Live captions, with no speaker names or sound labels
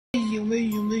Hands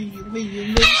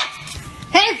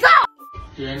up!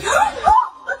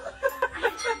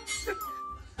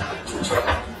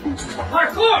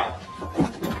 Parkour!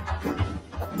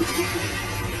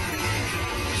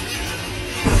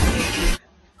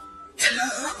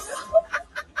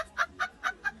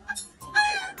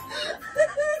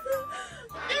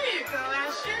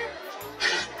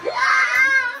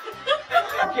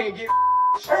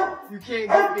 You can't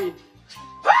get me.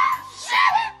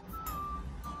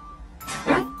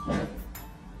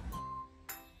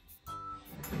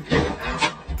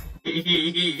 Hey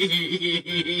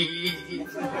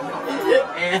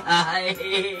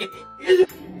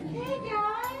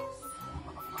guys.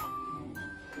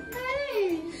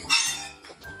 Hey.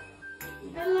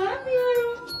 I love you.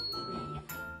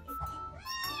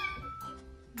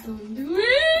 Don't do it.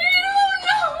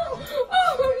 Oh no.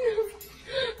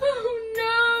 Oh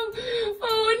no.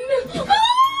 Oh no.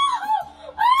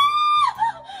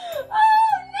 Oh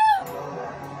no.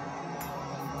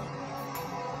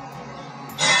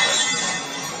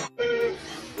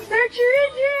 Start your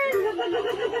engine!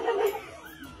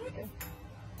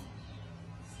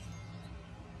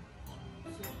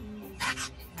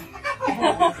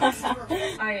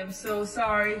 I am so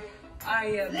sorry. I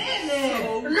am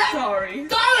so sorry.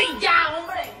 Sorry ya,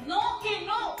 hombre. No, que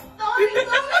no. Sorry,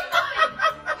 sorry.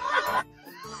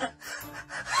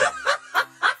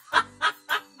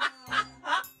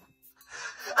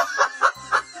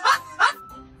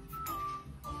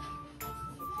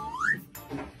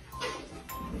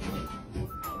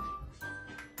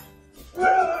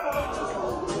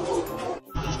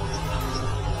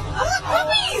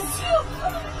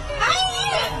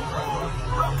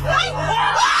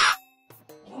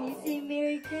 Can you say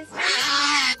Merry Christmas?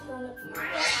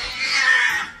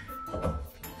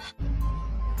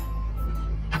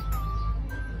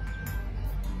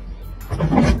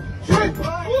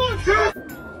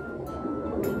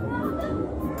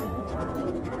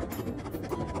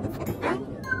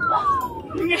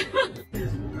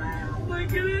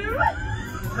 Look at him.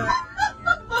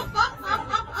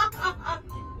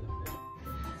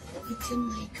 It's in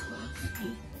my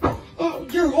coffee. Oh,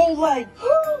 your whole leg.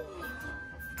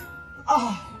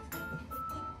 Oh.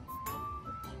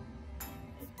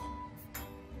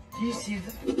 Do you see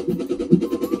that?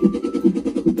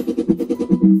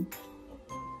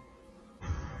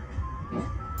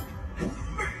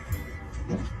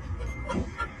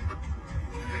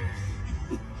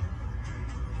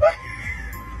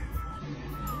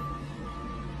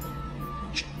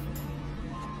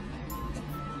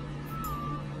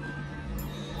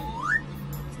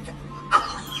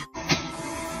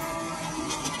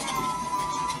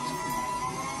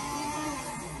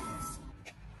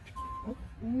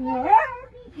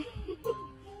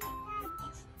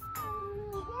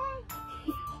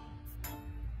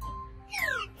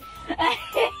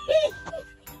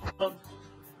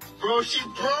 Bro, she's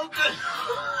broken.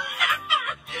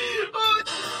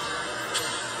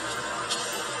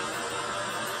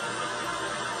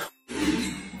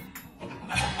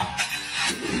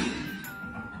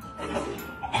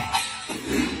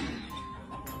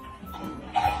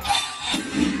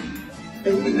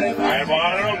 I'm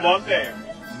on a Monday.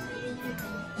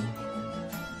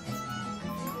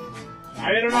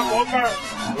 I don't know what.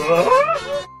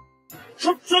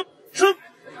 Chup, chup, chup,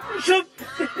 chup,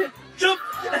 chup, chup,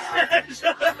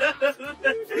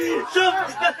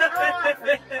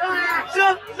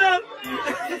 chup, chup.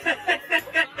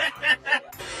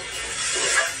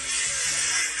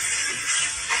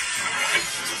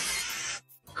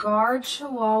 Guard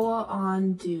Chihuahua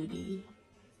on duty.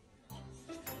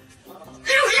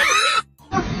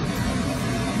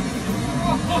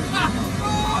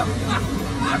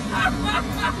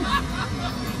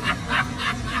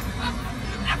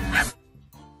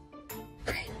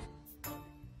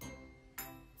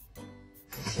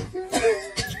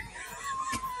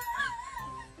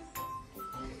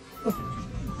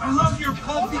 I love your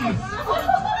puppy.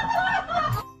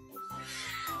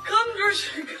 Come,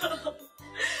 Georgia, come.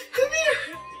 Come here.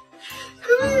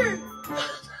 Come here.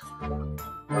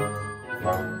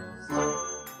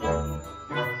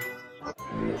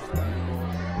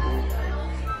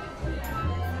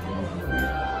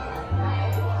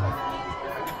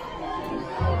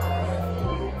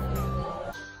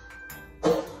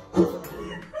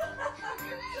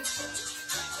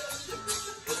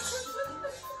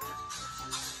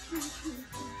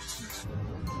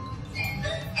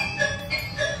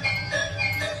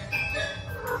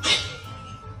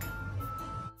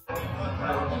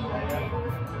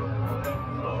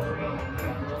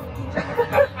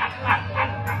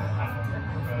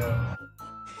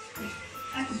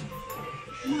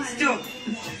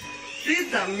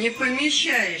 Ты там не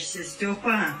помещаешься,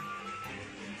 Степа.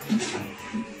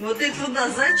 Вот ты туда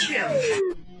зачем?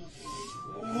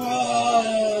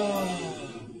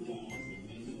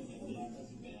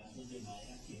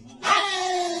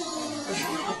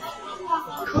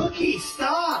 Cookie,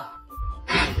 stop!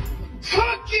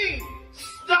 Cookie,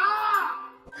 stop!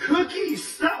 Cookie,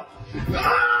 stop!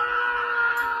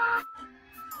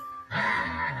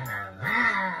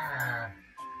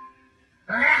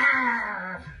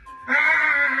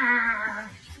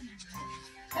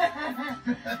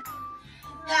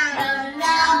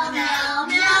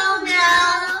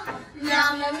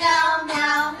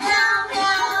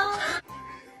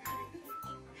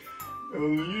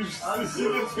 Лишь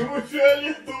сидит ему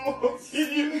фиолетово, он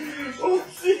сидит.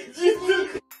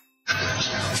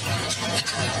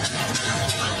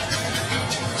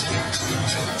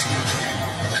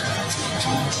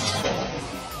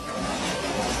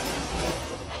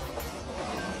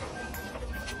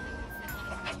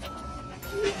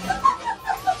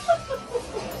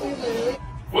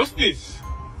 What's this?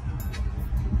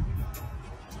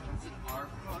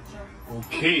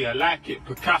 Okay, I like it.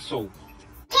 Picasso.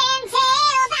 Can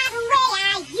tell by the way I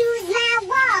use my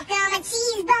walk. I'm a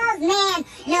cheese balls man.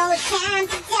 No time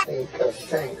to tell. Think of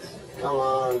things. Come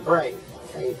on, brain.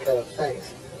 Think of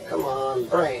things. Come on,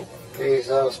 brain. Be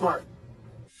so smart.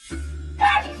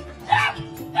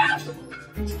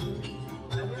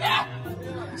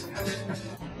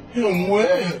 Him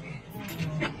wet.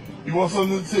 You want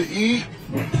something to eat?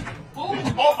 Oh!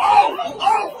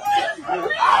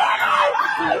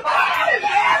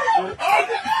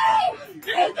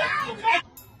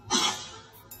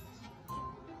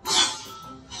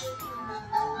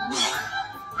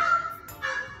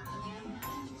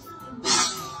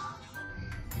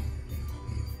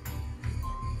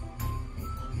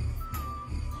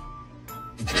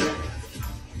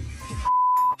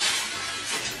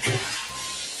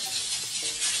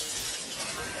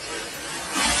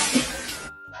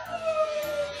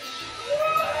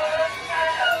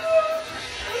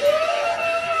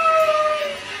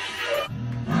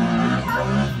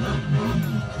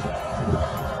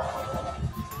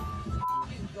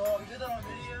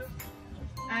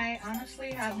 I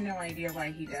honestly have no idea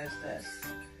why he does this.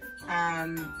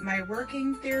 My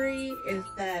working theory is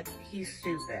that he's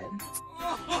stupid.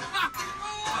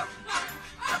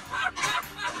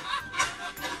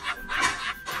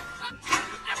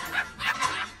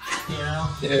 Yeah.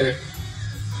 There.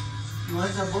 You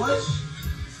want some, boys?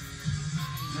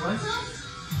 You want some?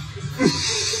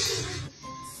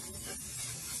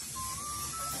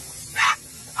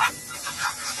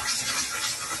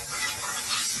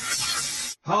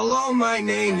 Hello, my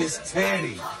name is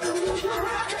Teddy,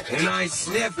 and I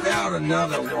sniffed out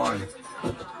another one.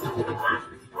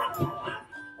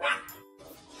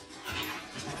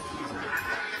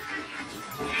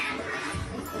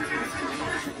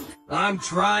 I'm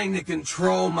trying to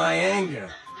control my anger.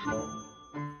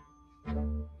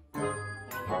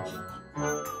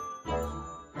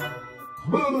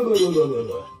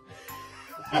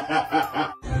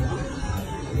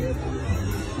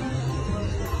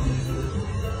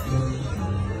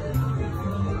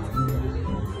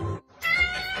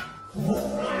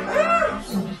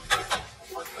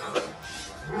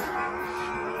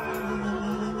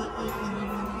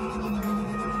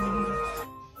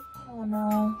 Oh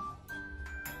no.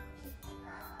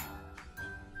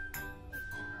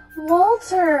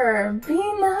 Walter, be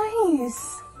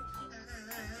nice.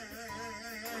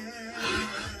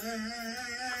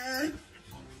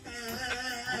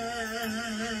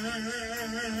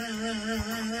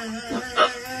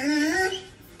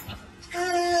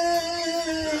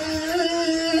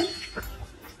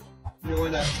 You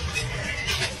want that?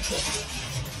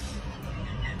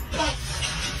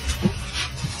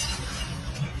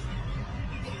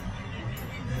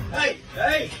 Hey!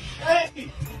 Hey!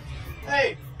 Hey!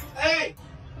 Hey! Hey!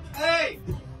 Hey!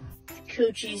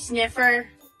 Coochie sniffer.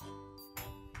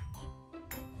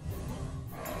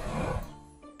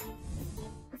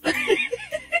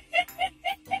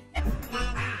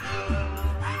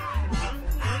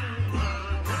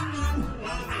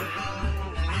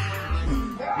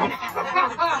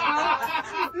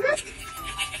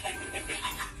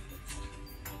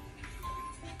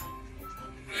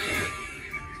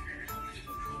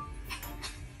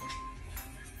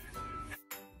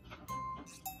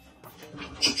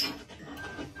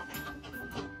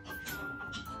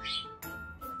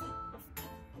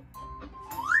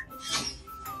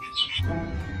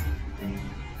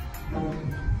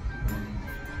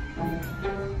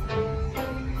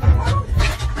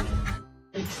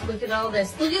 Look at all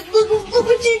this. Look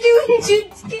what you're doing,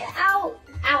 dude. Get out.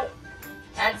 Out.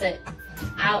 That's That's it.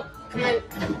 Out. Come on.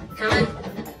 Come on.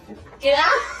 Get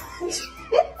out.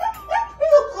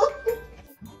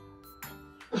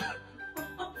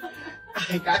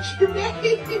 I got you, baby.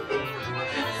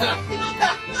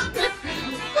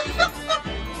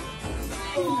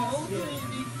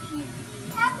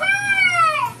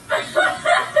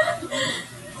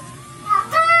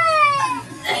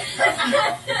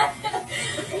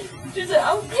 She said,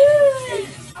 I'm good.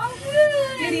 I'm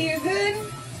good. Kitty, you good?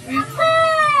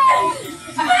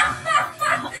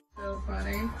 So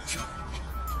funny.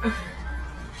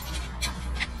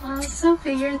 Oh,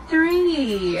 Sophie, you're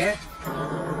 3.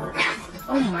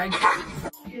 Oh my God.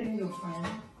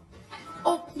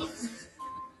 Oh.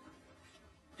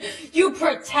 You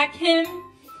protect him?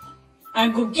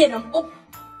 I'm gonna get him. Oh.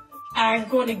 I'm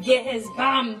gonna get his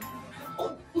bomb.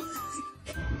 Oh.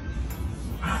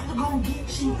 I'm gonna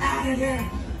get you out of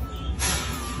there.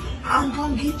 I'm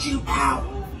gonna get you out.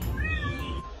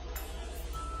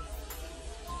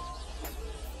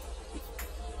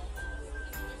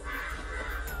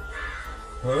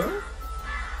 Huh?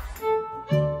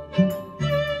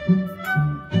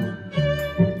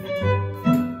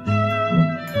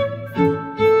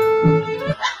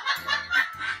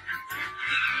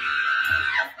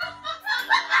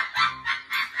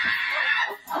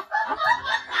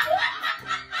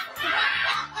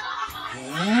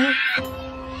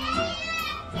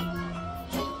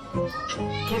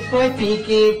 Good boy,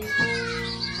 Pinky.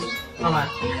 Come on.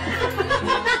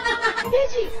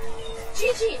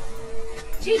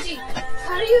 Gigi,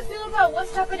 how do you feel about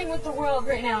what's happening with the world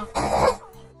right now?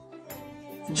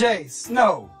 Jace,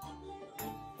 no.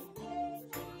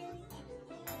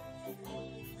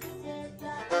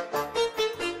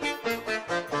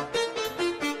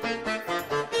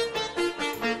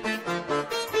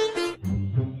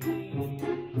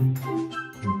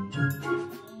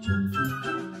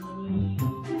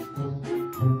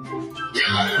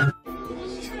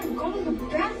 Go to the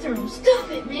bathroom.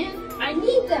 Stop it, man. I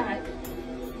need that.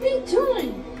 What are you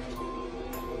doing?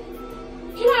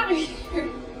 Get out of here.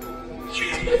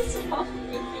 What's wrong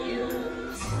with you?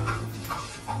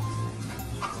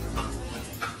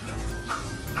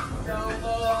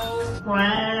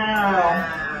 Wow.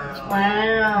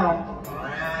 Wow.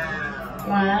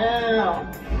 Wow.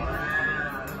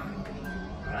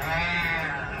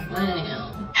 Wow.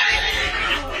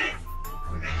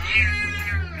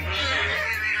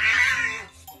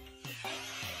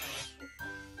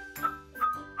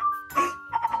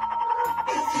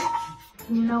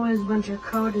 You know there's a bunch of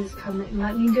coders coming.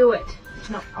 Let me do it.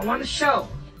 No, I want to show.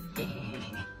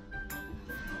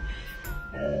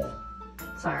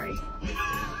 Sorry.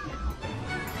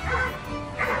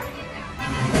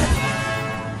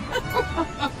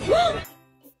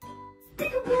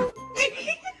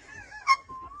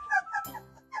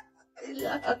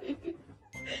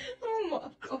 Oh my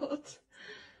God.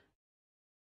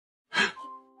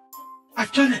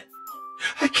 I've done it.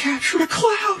 I captured a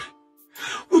cloud.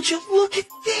 Would you look at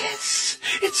this?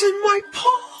 It's in my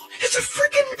palm. It's a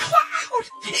freaking cloud.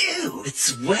 Ew,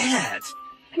 it's wet.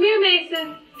 Come here,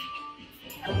 Mason.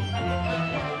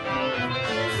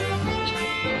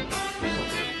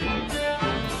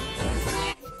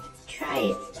 Try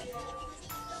it.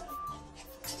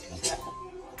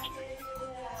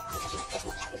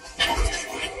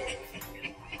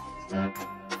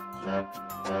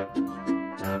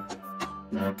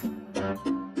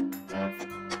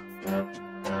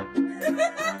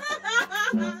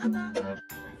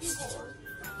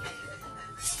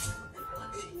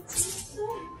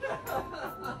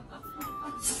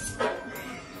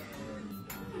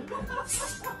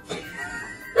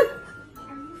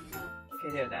 Okay,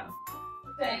 do it now.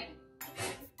 Bang.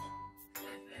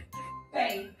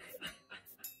 Bang.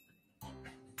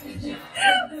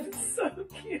 That's so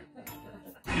cute.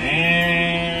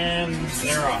 And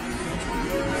they're off.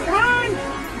 Run!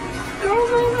 Go,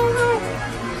 go, go, go!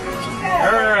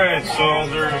 Alright,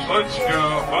 soldiers, let's go.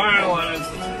 Violent.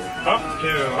 Up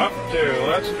two,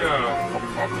 let's go.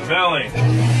 Belly.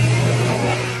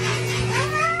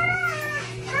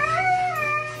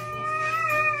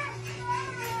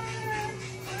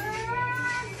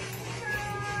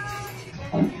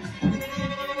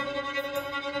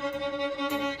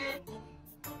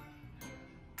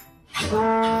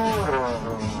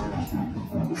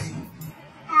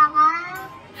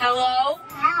 Hello?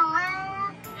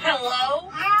 Hello?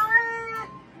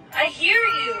 I hear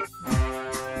you.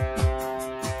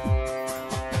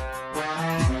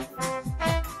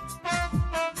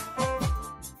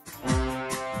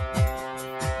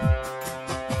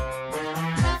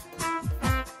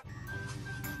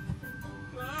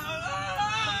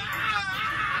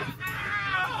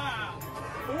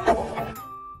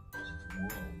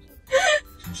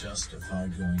 justify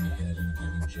going ahead and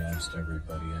giving jabs to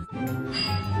everybody.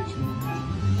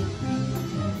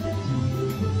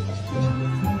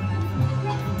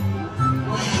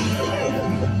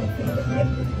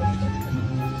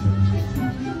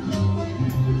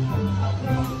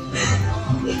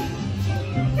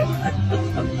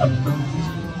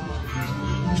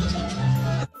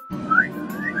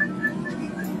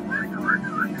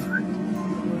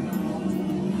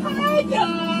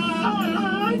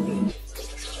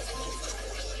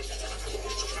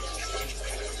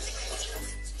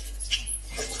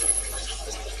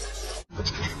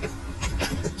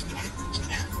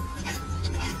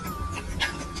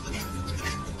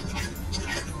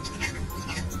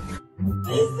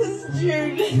 This is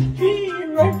Jude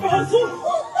being my puzzle.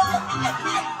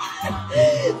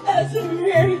 That's a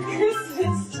Merry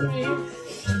Christmas to me.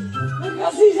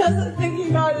 Because he doesn't think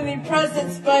he got any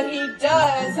presents, but he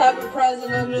does have a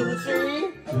present under the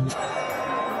tree.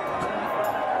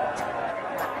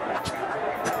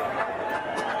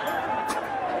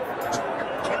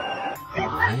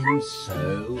 I'm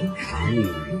so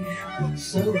hungry.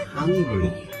 So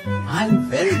hungry. I'm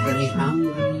very, very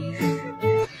hungry.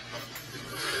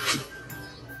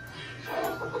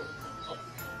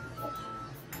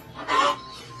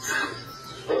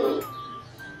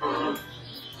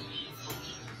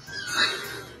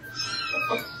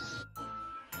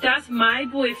 That's my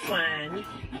boyfriend.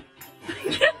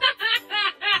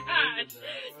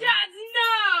 Dad,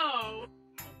 no!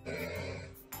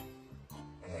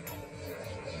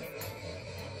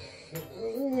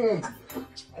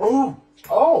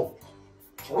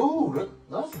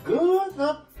 That's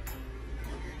good.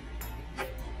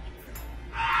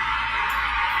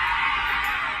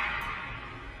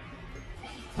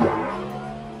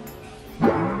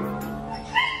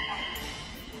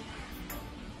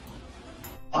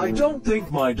 I don't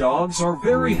think my dogs are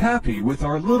very happy with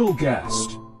our little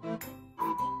guest.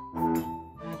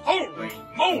 Holy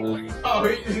moly!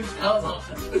 Oh, hold on.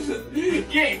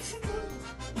 Gates!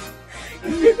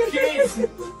 Gates!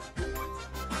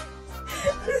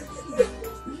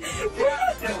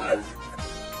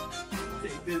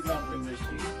 Take this off the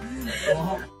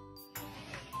machine.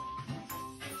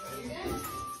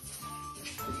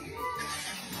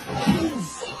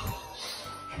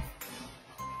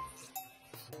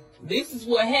 This is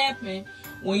what happened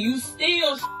when you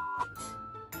steal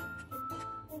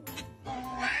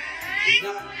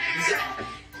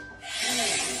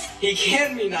He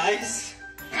can be nice,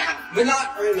 but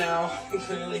not right now,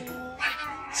 clearly.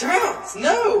 Surrounds,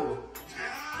 no!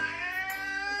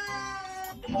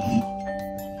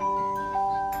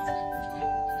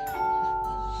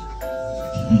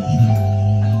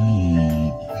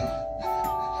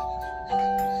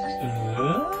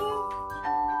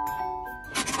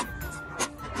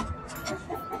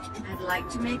 I'd like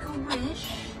to make a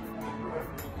wish.